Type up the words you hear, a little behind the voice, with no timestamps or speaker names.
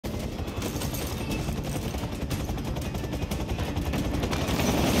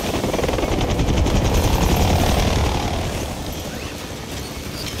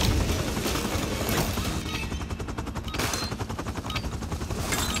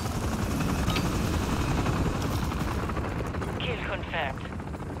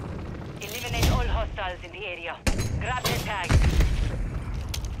hostiles in the area. Grab their tags.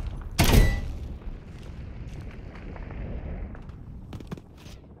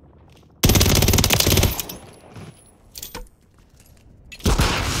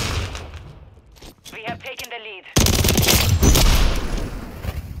 We have taken the lead.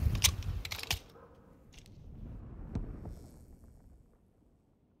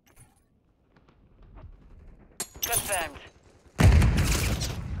 Confirmed.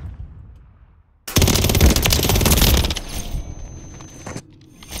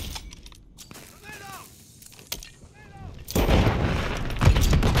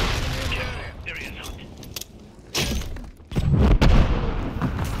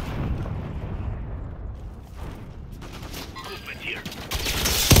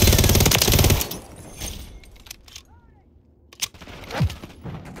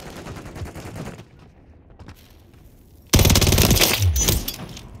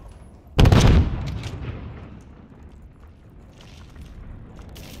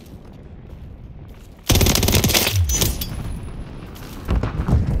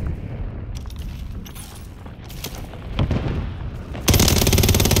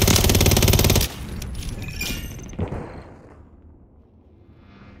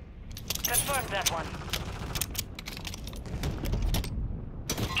 Confirmed that one.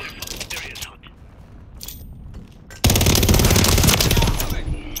 Careful, area is hot.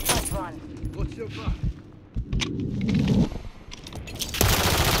 Nice one. What's so far?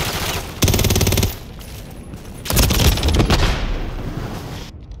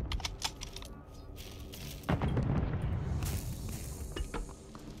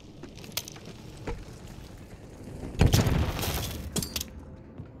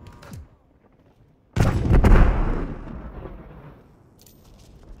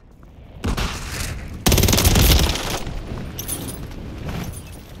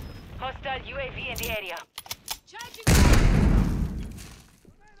 Hostile UAV in the area.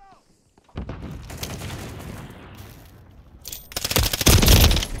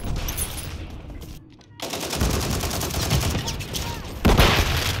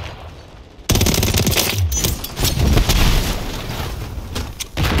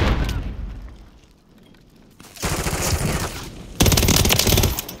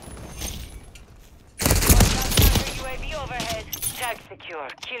 UAV overhead. Tag secure.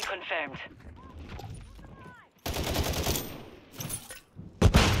 Kill confirmed.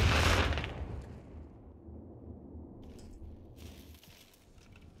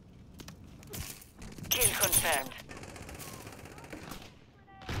 Kill confirmed.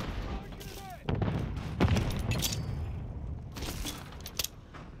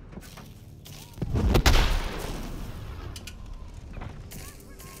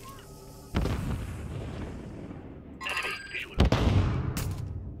 Enemy visual.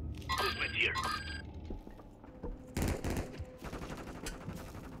 Movement here.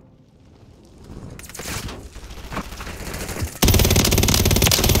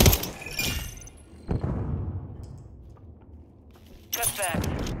 Confirmed.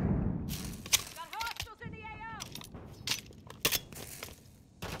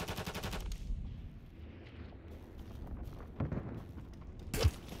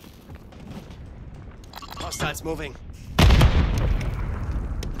 Hostiles moving.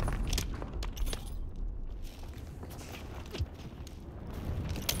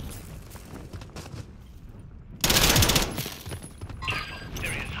 Careful,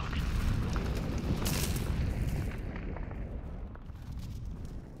 area is hot.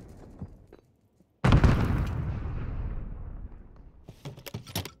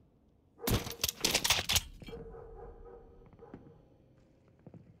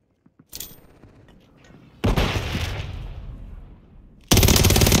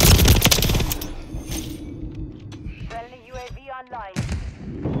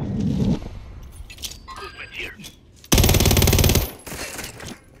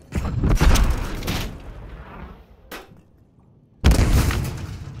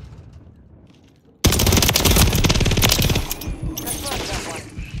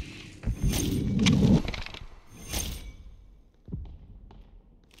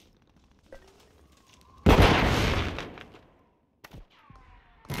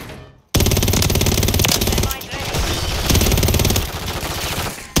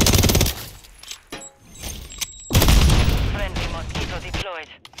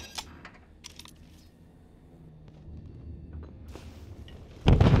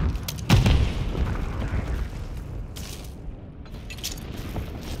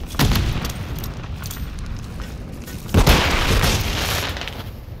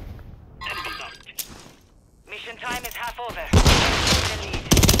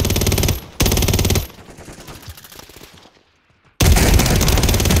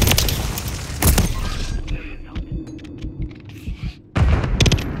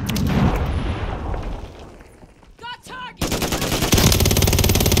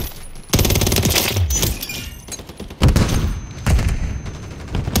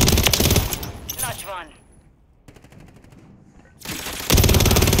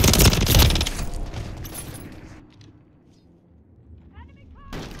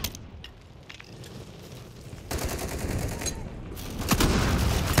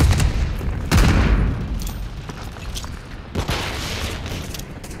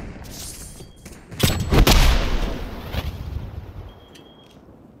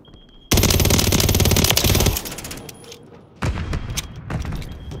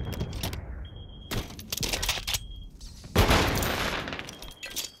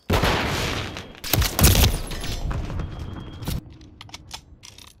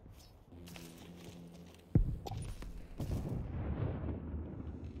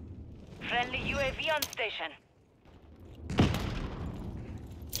 Friendly UAV on station.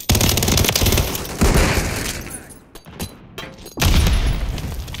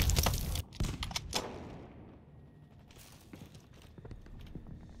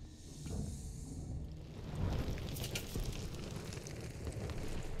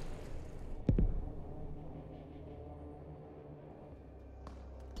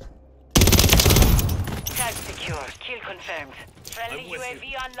 Tag secure. Kill confirmed. Friendly I'm with UAV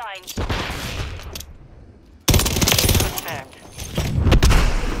you. online. Kill confirmed.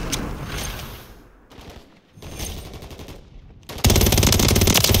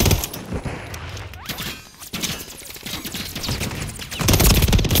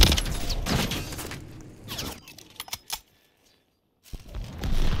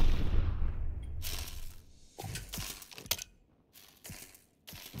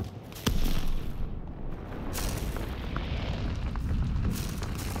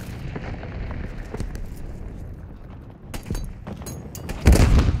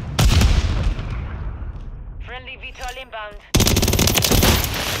 Friendly VTOL inbound.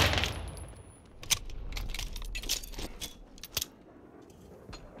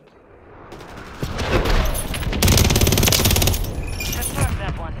 Confirm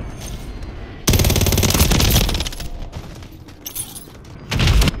that one.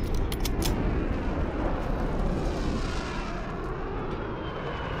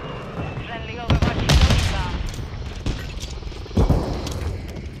 Friendly overwatch inbound.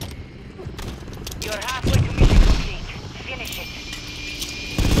 You're halfway to mission complete. Finish it.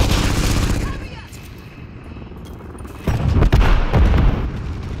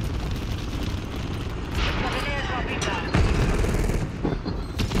 Got an airdrop inbound.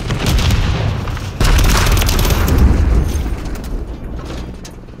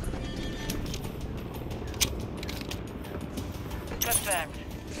 Confirmed.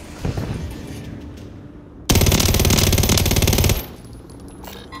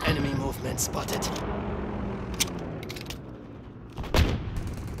 Enemy movement spotted.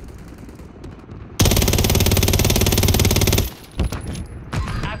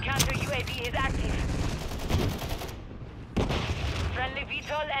 Our counter UAV is active. Friendly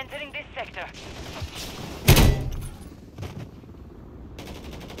VTOL entering this sector.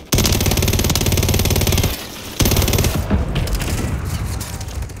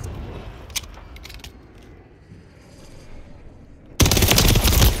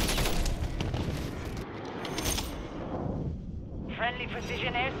 Friendly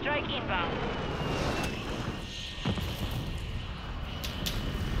precision airstrike inbound.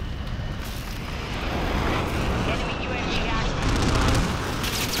 Enemy UAV active.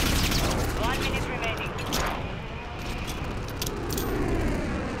 1 minute remaining.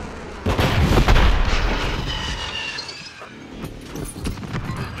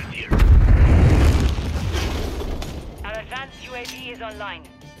 Movement here. Our advanced UAV is online.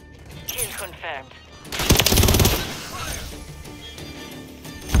 Kill confirmed.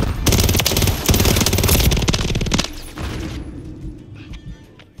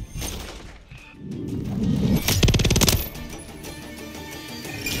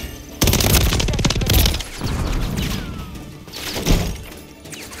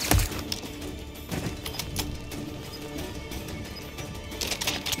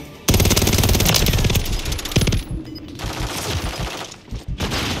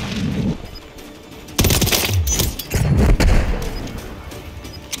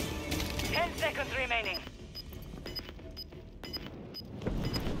 Remaining.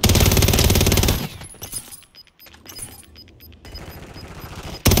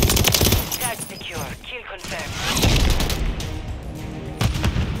 Tag secure. Kill confirmed.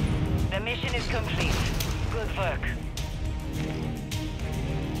 The mission is complete. Good work.